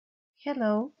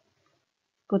Hello,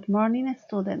 good morning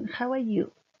student. How are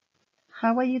you?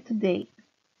 How are you today?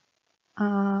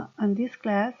 In this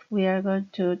class, we are going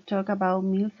to talk about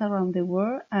meals around the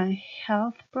world and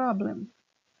health problems.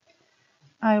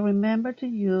 I remember to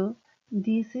you,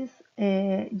 this is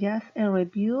just a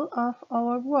review of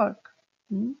our work.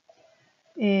 ¿Mm?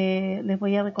 Les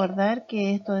voy a recordar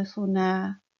que esto es un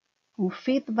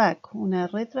feedback, una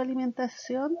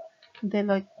retroalimentación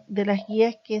de las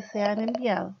guías que se han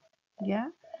enviado.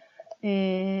 ¿Ya?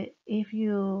 If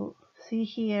you see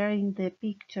here in the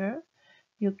picture,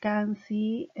 you can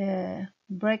see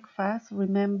breakfast,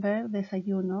 remember,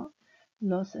 desayuno,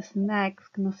 los snacks,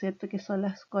 ¿no es cierto?, que son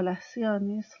las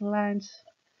colaciones, lunch,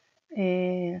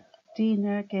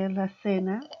 dinner, que es la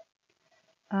cena,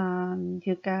 and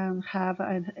you can have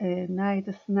a night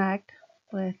snack,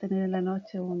 puedes tener en la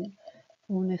noche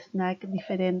un snack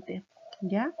diferente,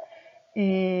 ¿ya?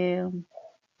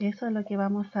 Eso es lo que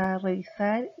vamos a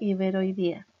revisar y ver hoy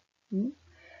día.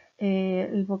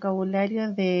 El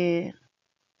vocabulario de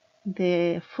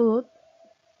food,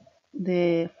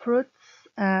 de fruits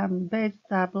and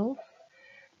vegetables,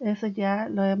 eso ya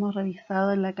lo hemos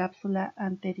revisado en la cápsula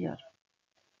anterior.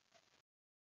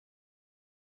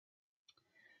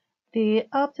 The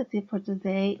objective for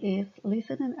today is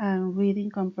listening and reading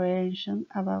comprehension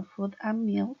about food and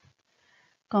meals,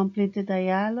 complete the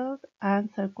dialogue,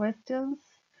 answer questions,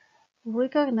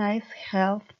 recognize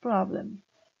health problems.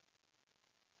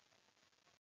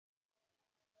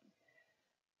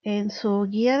 En su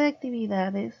guía de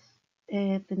actividades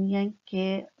tenían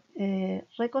que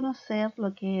reconocer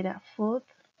lo que era food,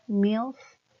 meals,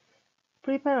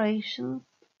 preparations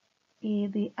y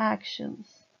the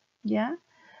actions, ¿ya?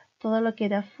 Todo lo que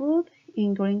era food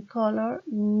in green color,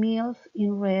 meals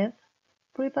in red,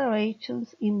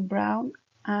 preparations in brown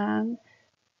and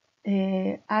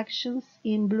actions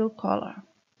in blue color,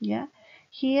 ¿ya?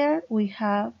 Here we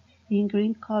have in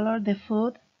green color the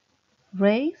food,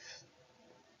 rice,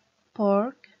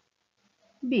 pork,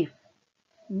 beef.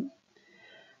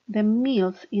 The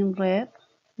meals in red,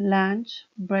 lunch,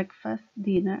 breakfast,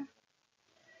 dinner.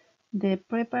 The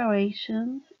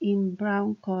preparations in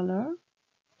brown color,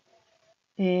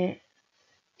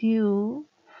 stew,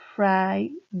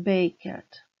 fry,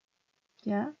 baked.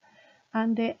 Yeah,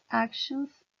 and the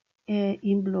actions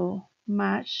in blue,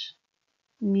 mash,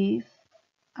 miss,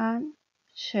 and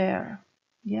share.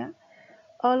 Yeah,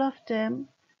 all of them.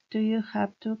 Do you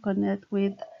have to connect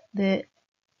with the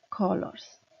colors?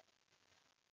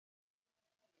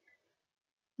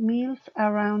 Meals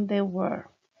around the world.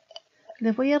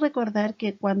 Les voy a recordar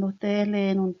que cuando ustedes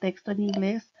leen un texto en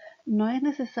inglés, no es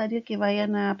necesario que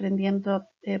vayan aprendiendo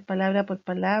palabra por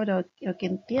palabra o que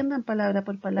entiendan palabra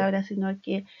por palabra, sino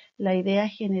que la idea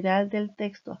general del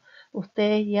texto.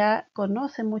 Ustedes ya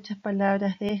conocen muchas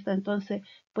palabras de esto, entonces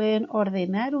pueden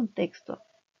ordenar un texto,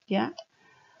 ¿ya?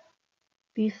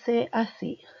 Dice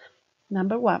así,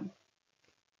 number 1.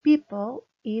 People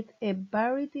eat a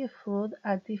variety of food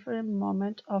at different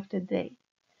moments of the day.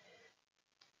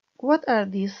 What are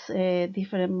these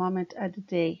different moments at the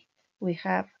day? We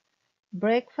have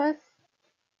breakfast,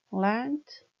 lunch,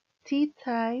 tea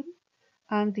time,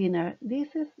 and dinner.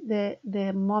 This is the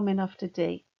moment of the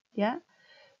day. Yeah?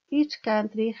 Each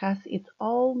country has its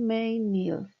own main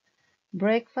meals.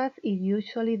 Breakfast is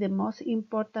usually the most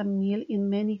important meal in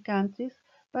many countries,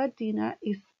 but dinner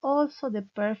is also the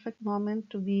perfect moment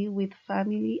to be with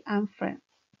family and friends.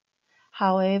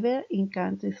 However, in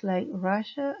countries like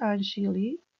Russia and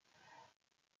Chile,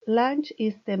 lunch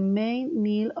is the main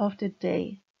meal of the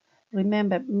day.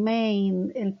 Remember,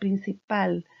 main, el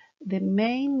principal. The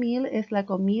main meal es la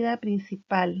comida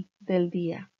principal del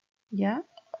día. ¿Ya?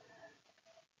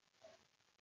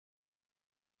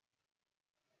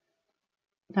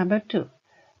 Number 2.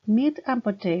 Meat and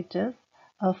potatoes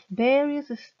of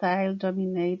various styles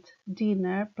dominate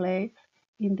dinner plates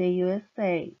in the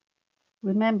USA.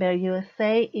 Remember,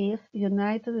 USA is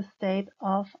United States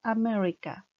of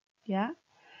America. ¿Ya?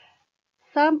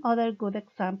 Some other good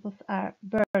examples are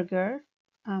burgers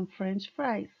and French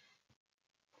fries,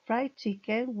 fried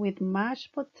chicken with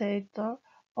mashed potato,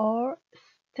 or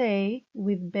steak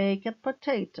with baked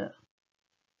potato.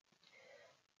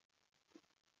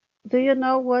 Do you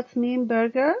know what mean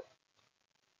burger?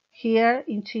 Here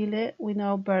in Chile, we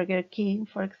know Burger King,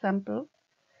 for example,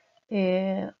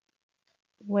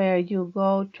 where you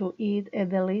go to eat a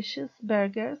delicious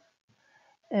burgers.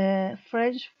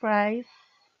 French fries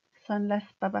son las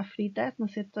papas fritas, ¿no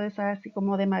es cierto? Esas así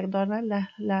como de McDonald's,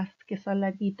 las que son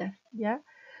larguitas, ¿ya?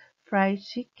 Fried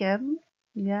chicken,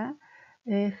 ¿ya?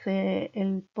 Es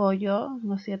el pollo,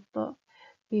 ¿no es cierto?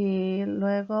 Y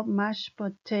luego mashed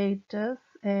potatoes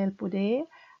el puré,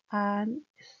 and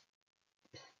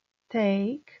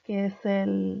steak, que es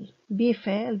el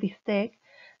bife, el bistec,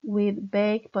 with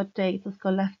baked potatoes,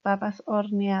 con las papas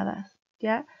horneadas.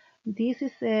 ¿Ya? This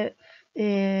is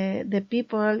the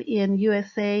people in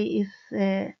USA is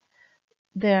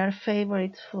their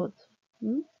favorite food.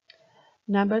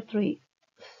 Number 3.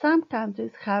 Some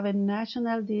countries have a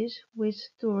national dish which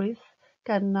tourists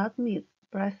cannot miss.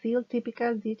 Brazil's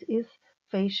typical dish is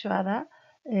feijoada,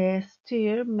 a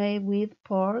stew made with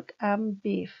pork and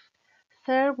beef,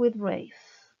 served with rice.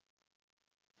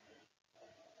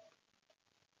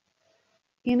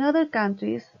 In other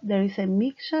countries, there is a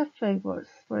mixture of flavors.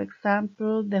 For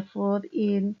example, the food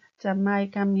in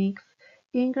Jamaica mix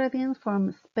ingredients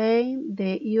from Spain,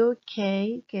 the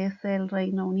UK, que es el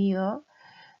Reino Unido,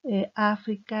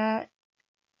 Africa,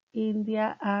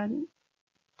 India, and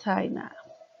China.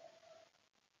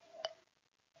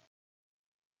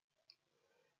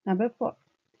 Number 4.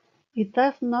 It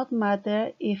does not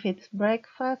matter if it's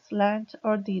breakfast, lunch,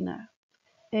 or dinner.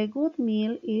 A good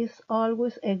meal is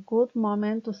always a good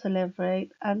moment to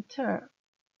celebrate and share.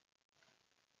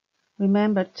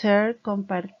 Remember, share,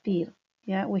 compartir.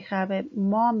 Yeah, we have a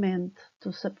moment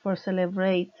for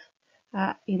celebrate.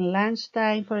 In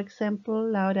lunchtime, for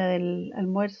example, la hora del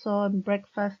almuerzo,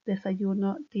 breakfast,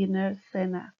 desayuno, dinner,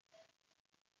 cena.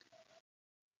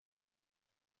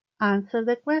 Answer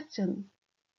the question.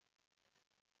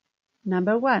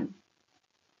 Number 1.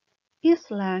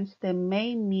 Is lunch the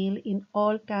main meal in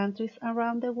all countries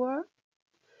around the world?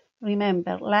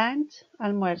 Remember, lunch,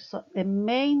 almuerzo. The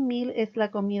main meal es la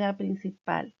comida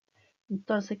principal.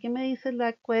 Entonces, ¿qué me dice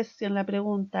la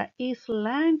pregunta? ¿Is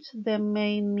lunch the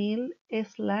main meal?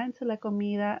 ¿Es lunch la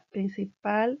comida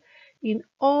principal in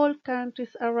all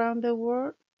countries around the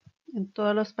world? ¿En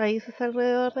todos los países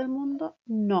alrededor del mundo?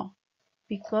 No,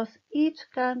 because each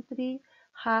country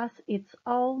has its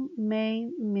own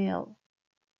main meal.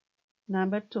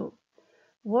 Number 2.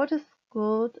 What is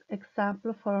good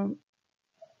example for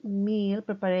meal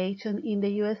preparation in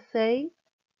the USA?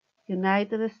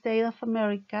 United States of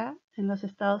America, en los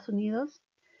Estados Unidos?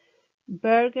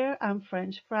 Burger and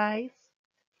French fries,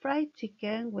 fried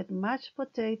chicken with mashed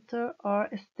potato or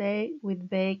steak with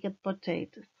baked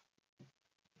potatoes.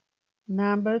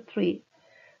 Number 3.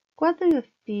 What do you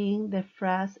think the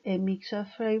phrase a mixture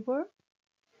flavor?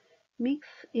 Mix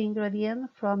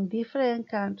ingredients from different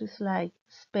countries like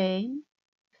Spain,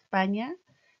 España,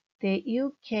 the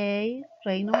UK,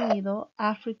 Reino Unido,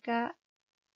 Africa,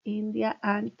 India,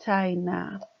 and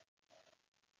China.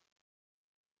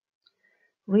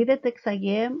 Read the text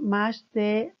again, match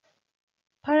the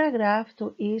paragraph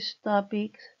to each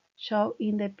topic shown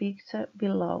in the picture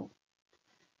below.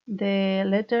 The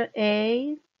letter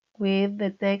A with the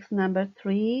text number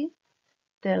 3,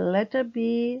 the letter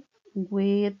B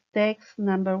with text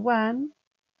number 1,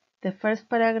 the first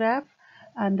paragraph,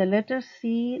 and the letter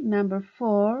C number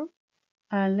 4,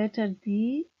 and letter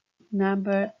D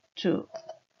number 2.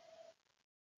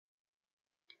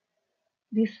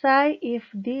 Decide if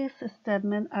these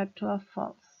statements are true or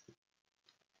false.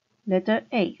 Letter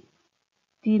A.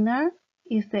 Dinner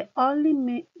is the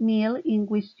only meal in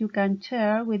which you can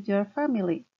share with your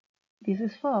family. This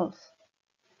is false.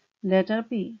 Letter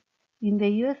B. In the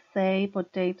USA,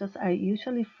 potatoes are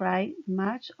usually fried,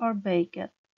 mashed, or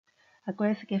baked.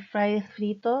 Acuérdense que fry es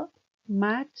frito,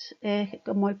 mash es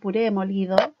como el puré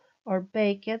molido, or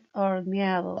baked,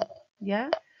 horneado.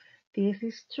 ¿Ya? This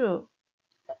is true.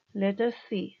 Letter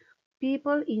C.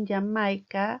 People in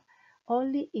Jamaica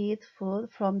only eat food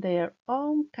from their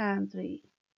own country.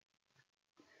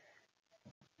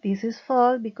 This is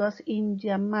false because in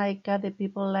Jamaica the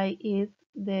people like eat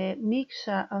the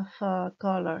mixture of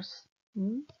colors.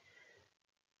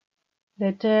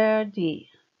 Letter D.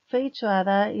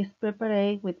 Feijoada is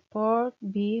prepared with pork,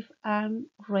 beef, and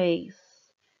rice.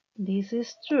 This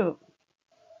is true.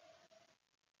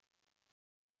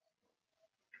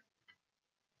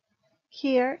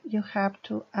 Here you have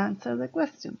to answer the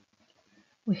question.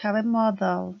 We have a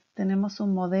model. Tenemos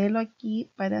un modelo aquí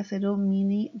para hacer un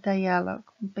mini dialogue,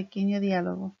 un pequeño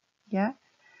diálogo. ¿Ya?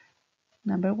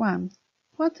 Number 1.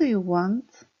 What do you want?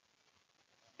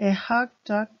 A hot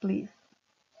dog, please.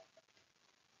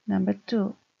 Number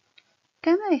 2.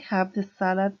 Can I have the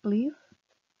salad, please?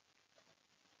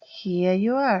 Here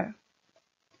you are.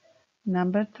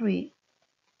 Number 3.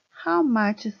 How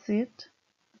much is it?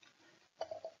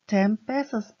 10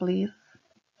 pesos, please.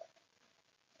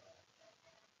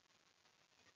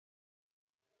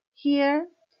 Here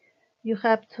you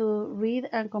have to read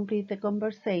and complete the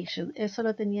conversation. Eso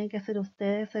lo tenían que hacer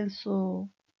ustedes en su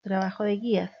trabajo de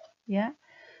guías, ¿ya?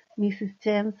 Mrs.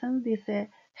 Jensen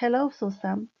dice, Hello,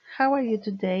 Susan. How are you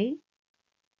today?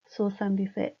 Susan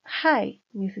dice, Hi,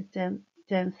 Mrs.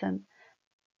 Jensen.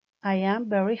 I am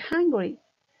very hungry.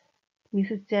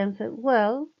 Mrs. Jensen,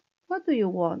 well, what do you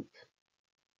want?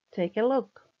 Take a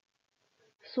look.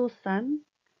 Susan,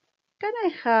 can I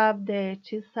have the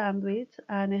cheese sandwich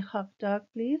and a hot dog,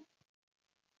 please?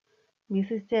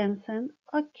 Mrs. Jensen,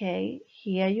 okay,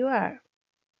 here you are.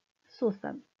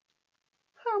 Susan,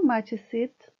 how much is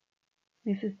it?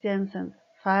 Mrs. Jensen,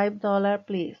 $5,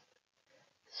 please.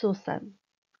 Susan,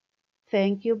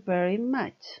 thank you very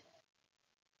much.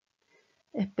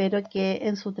 Espero que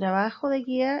en su trabajo de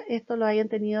guía esto lo hayan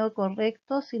tenido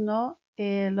correcto, si no,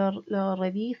 lo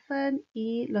revisan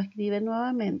y lo escriben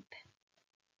nuevamente.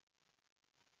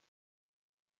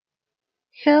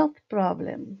 Health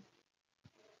problem.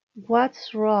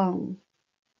 What's wrong?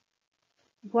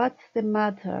 What's the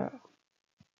matter?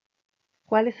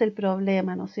 ¿Cuál es el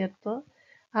problema, no es cierto?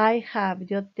 I have,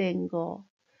 yo tengo.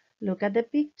 Look at the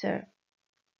picture.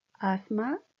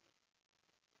 Asthma,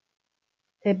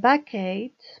 a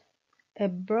backache, a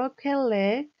broken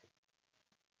leg,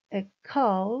 a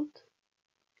cold,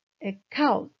 a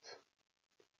cough,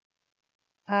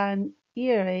 an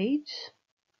earache,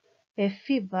 a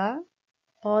fever,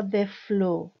 or the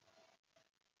flu.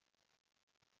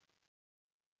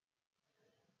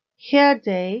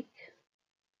 Headache,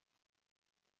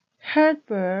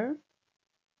 heartburn,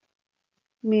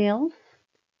 meals,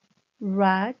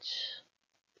 rash,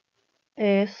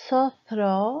 sore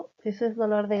throat, ese es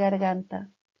dolor de garganta,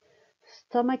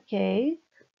 stomachache,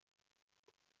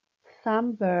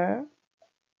 sunburn,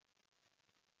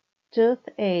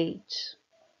 toothache.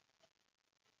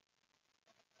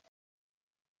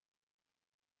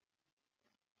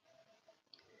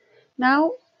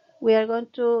 Now we are going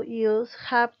to use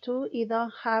have to y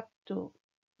don't have to,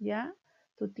 ¿ya?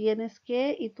 Tú tienes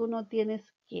que y tú no tienes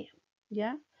que,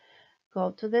 ¿ya?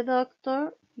 Go to the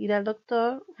doctor, ir al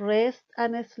doctor, rest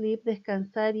and sleep,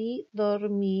 descansar y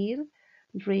dormir,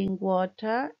 drink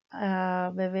water,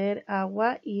 beber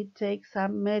agua y take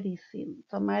some medicine,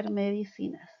 tomar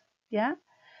medicinas, ¿ya?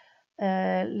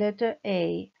 Letter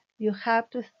A, you have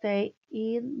to stay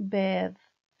in bed.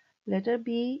 Letter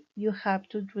B, you have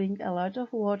to drink a lot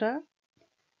of water.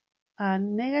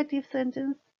 And negative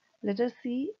sentence, letter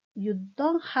C, you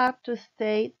don't have to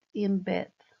stay in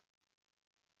bed.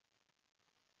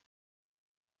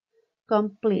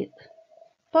 Complete.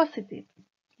 Positive.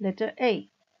 Letter A,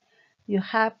 you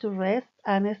have to rest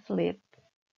and sleep.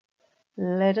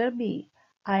 Letter B,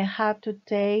 I have to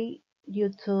take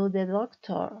you to the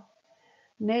doctor.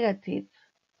 Negative.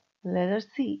 Letter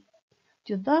C,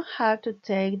 you don't have to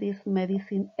take this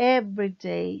medicine every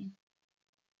day.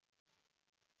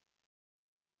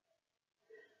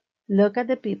 Look at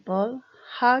the people.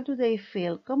 How do they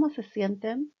feel? ¿Cómo se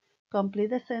sienten? Complete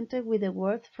the sentence with the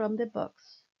words from the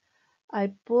box.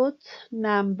 I put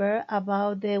number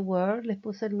above the word. Les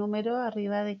puse el número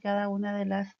arriba de cada una de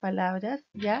las palabras,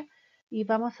 ¿ya? Y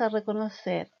vamos a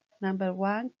reconocer. Number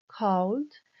 1, cold.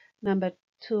 Number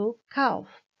 2, cough.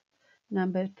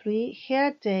 Number 3,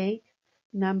 headache.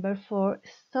 Number 4,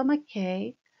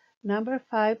 stomachache. Number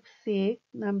 5, sick.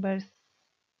 Number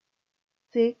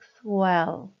 6,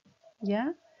 well.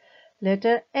 ¿Ya?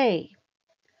 Letter A.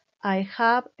 I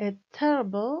have a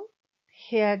terrible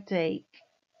headache.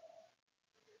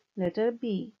 Letter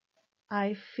B.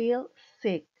 I feel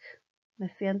sick. Me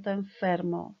siento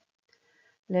enfermo.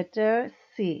 Letter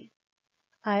C.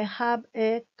 I have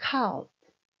a cold.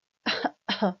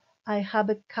 I have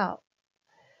a cold.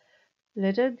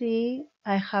 Letter D.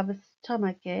 I have a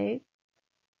stomachache.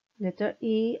 Letter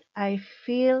E. I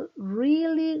feel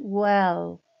really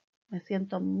well. Me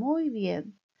siento muy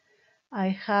bien. I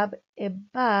have a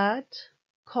bad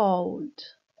cold.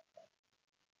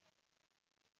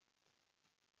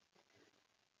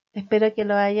 Espero que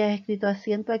lo hayas escrito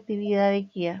así en tu actividad de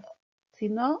guía. Si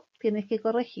no, tienes que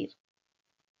corregir.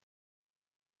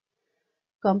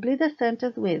 Complete the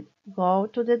sentence with go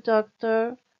to the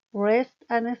doctor, rest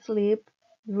and sleep,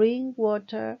 drink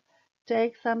water,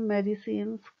 take some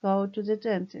medicines, go to the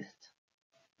dentist.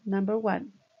 Number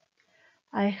 1.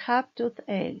 I have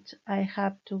toothache. I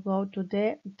have to go to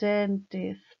the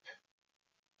dentist.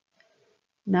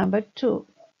 Number 2.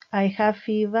 I have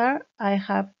fever. I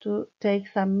have to take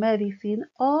some medicine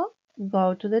or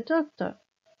go to the doctor.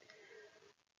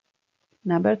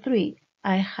 Number 3.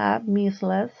 I have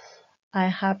measles. I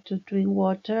have to drink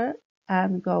water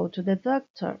and go to the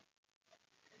doctor.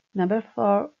 Number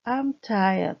 4. I'm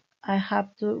tired. I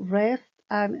have to rest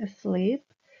and sleep.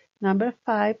 Number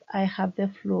 5. I have the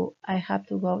flu. I have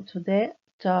to go to the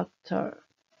doctor.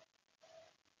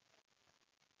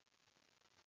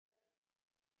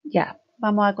 Ya,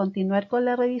 vamos a continuar con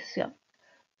la revisión.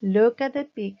 Look at the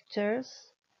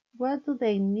pictures. What do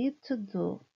they need to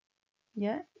do?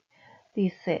 ¿Ya?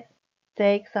 Dice,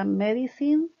 take some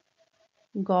medicine,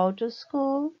 go to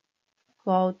school,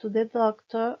 go to the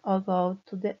doctor, or go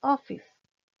to the office.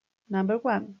 Number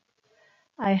 1,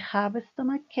 I have a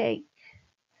stomachache.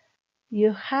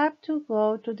 You have to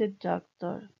go to the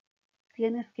doctor.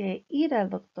 Tienes que ir al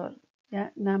doctor.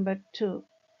 ¿Ya? Number 2,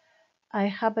 I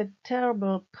have a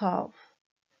terrible cough.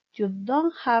 You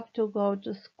don't have to go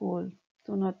to school.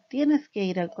 Tú no tienes que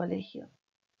ir al colegio.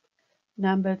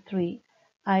 Number 3,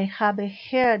 I have a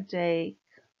headache.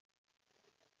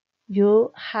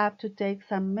 You have to take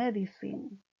some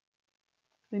medicine.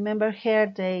 Remember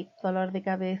headache, dolor de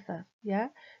cabeza, ¿ya?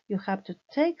 You have to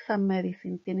take some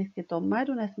medicine. Tienes que tomar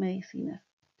unas medicinas.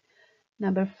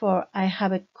 Number 4, I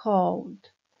have a cold.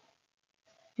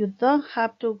 You don't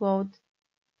have to go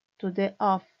to the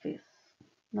office.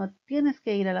 No tienes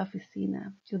que ir a la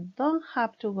oficina. You don't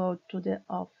have to go to the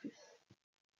office.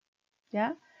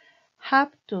 ¿Ya?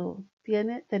 Have to,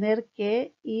 tener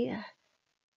que, y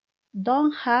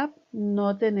don't have,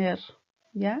 no tener.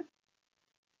 ¿Ya?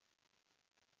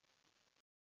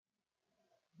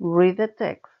 Read the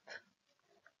text.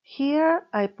 Here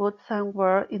I put some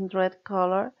words in red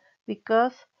color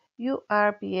because you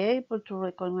are be able to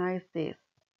recognize this.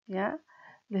 ¿Ya?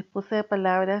 Les puse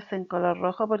palabras en color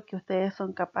rojo porque ustedes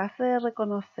son capaces de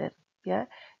reconocer. ¿Ya?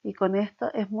 Y con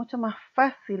esto es mucho más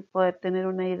fácil poder tener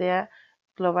una idea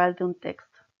global de un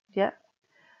texto. ¿Ya?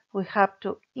 We have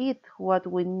to eat what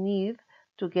we need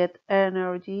to get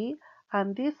energy,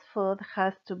 and this food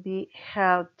has to be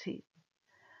healthy.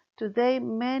 Today,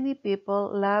 many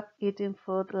people love eating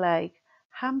food like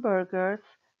hamburgers,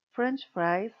 French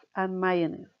fries, and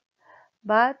mayonnaise.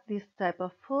 But this type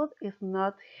of food is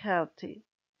not healthy.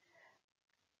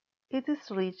 It is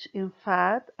rich in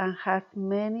fat and has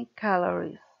many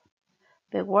calories.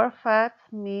 The word fat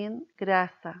means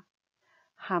grasa.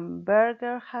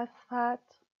 Hamburger has fat,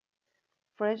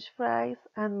 French fries,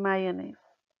 and mayonnaise.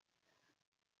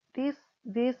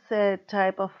 This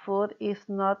type of food is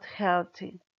not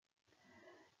healthy.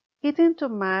 Eating too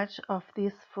much of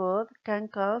this food can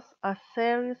cause a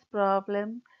serious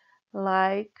problem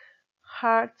like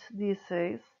heart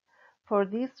disease. For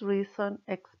this reason,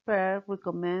 experts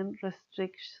recommend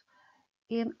restrictions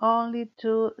in only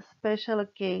 2 special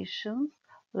occasions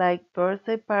like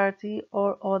birthday party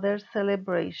or other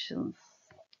celebrations.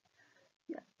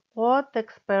 What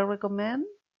experts recommend?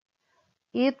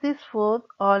 Eat this food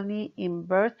only in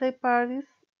birthday parties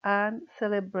and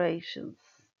celebrations.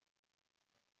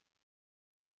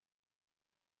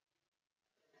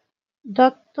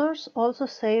 Doctors also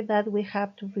say that we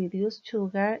have to reduce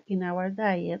sugar in our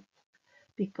diet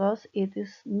because it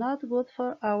is not good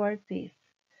for our teeth.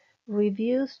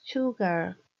 Reduce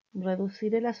sugar,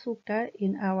 reducir el azúcar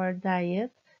in our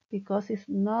diet because it's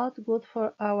not good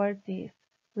for our teeth.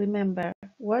 Remember,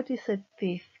 what is a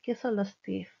teeth? ¿Qué son los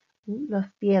teeth? Los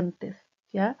dientes,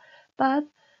 ¿ya? But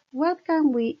what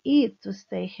can we eat to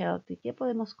stay healthy? ¿Qué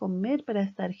podemos comer para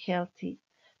estar healthy?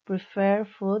 Prefer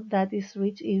food that is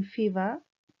rich in fiber,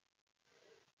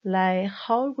 like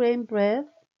whole grain bread.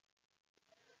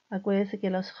 Acuérdense que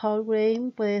los whole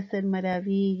grain puede ser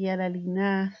maravilla, la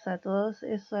linaza, todas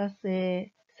esas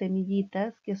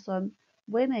semillitas que son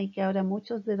buenas y que ahora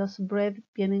muchos de los bread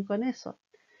vienen con eso.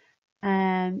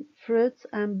 And fruits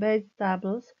and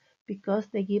vegetables because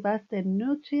they give us the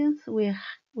nutrients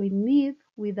we need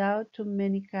without too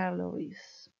many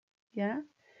calories. Yeah?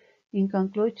 In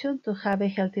conclusion, to have a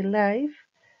healthy life,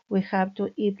 we have to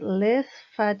eat less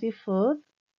fatty food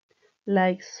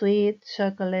like sweet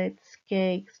chocolates,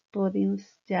 cakes, puddings,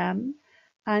 jam,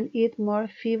 and eat more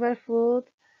fiber food,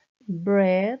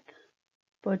 bread,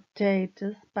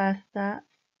 potatoes, pasta,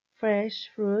 fresh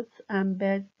fruits, and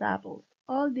vegetables.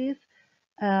 All these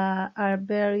are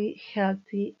very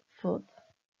healthy food.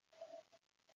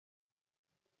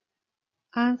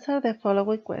 Answer the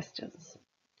following questions.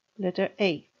 Letter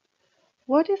A.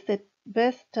 What is the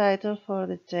best title for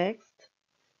the text?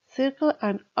 Circle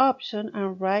an option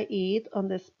and write it on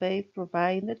the space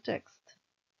provided in the text.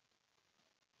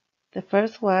 The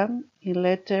first one, in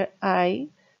letter I,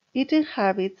 eating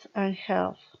habits and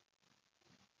health.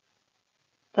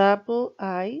 Double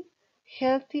I,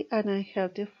 healthy and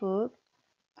unhealthy food.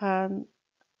 And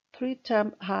 3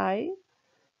 times I,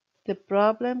 the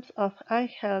problems of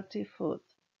unhealthy food.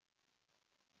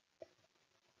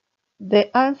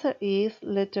 The answer is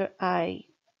letter I,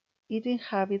 eating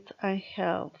habits and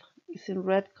health, is in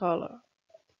red color.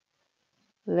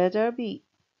 Letter B,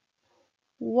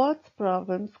 what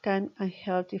problems can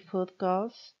unhealthy food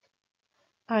cause?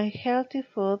 Unhealthy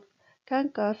food can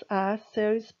cause us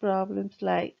serious problems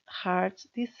like heart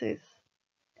disease.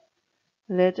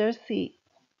 Letter C.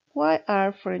 Why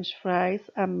are French fries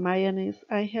and mayonnaise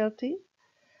unhealthy?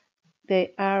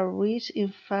 They are rich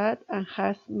in fat and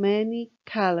has many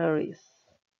calories.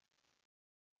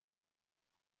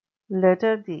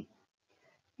 Letter D.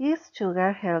 Is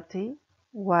sugar healthy?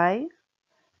 Why?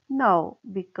 No,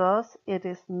 because it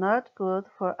is not good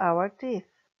for our teeth.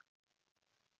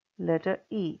 Letter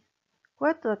E.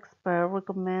 What do experts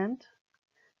recommend?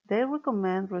 They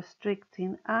recommend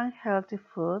restricting unhealthy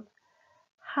food,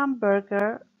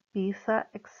 hamburger, pizza,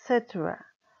 etc.,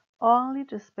 only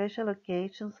to special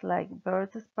occasions like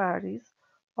birthday parties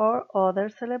or other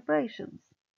celebrations.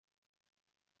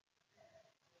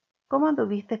 ¿Cómo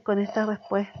anduviste con estas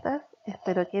respuestas?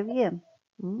 Espero que bien.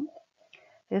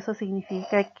 Eso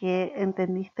significa que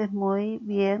entendiste muy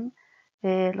bien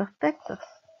los textos,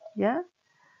 ¿ya?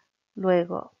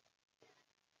 Luego,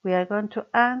 we are going to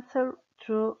answer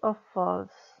true or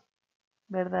false.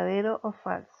 Verdadero o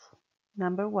falso.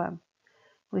 Number 1.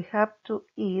 We have to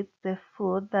eat the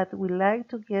food that we like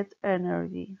to get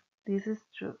energy. This is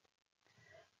true.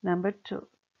 Number 2.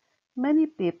 Many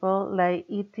people like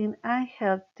eating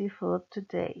unhealthy food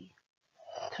today.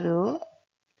 True.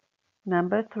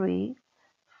 Number 3.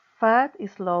 Fat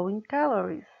is low in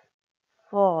calories.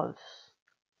 False.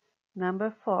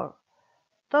 Number 4.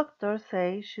 Doctors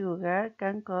say sugar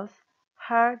can cause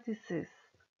heart disease.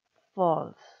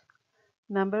 False.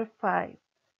 Number 5.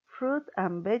 Fruit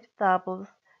and vegetables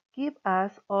give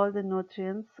us all the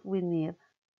nutrients we need.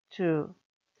 True.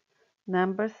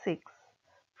 Number 6.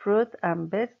 Fruit and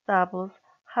vegetables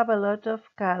have a lot of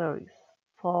calories.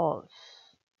 False.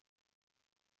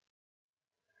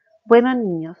 Bueno,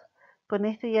 niños, con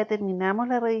esto ya terminamos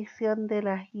la revisión de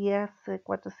las guías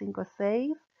 4, 5,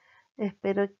 6.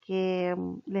 Espero que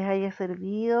les haya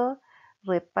servido.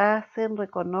 Repasen,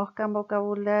 reconozcan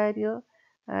vocabulario,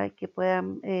 que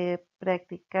puedan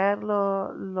practicar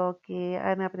lo que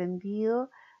han aprendido,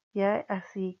 ¿ya?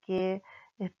 Así que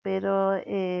espero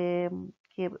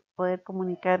que poder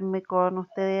comunicarme con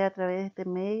ustedes a través de este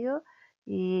medio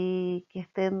y que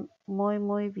estén muy,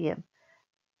 muy bien.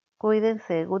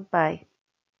 Cuídense. Goodbye.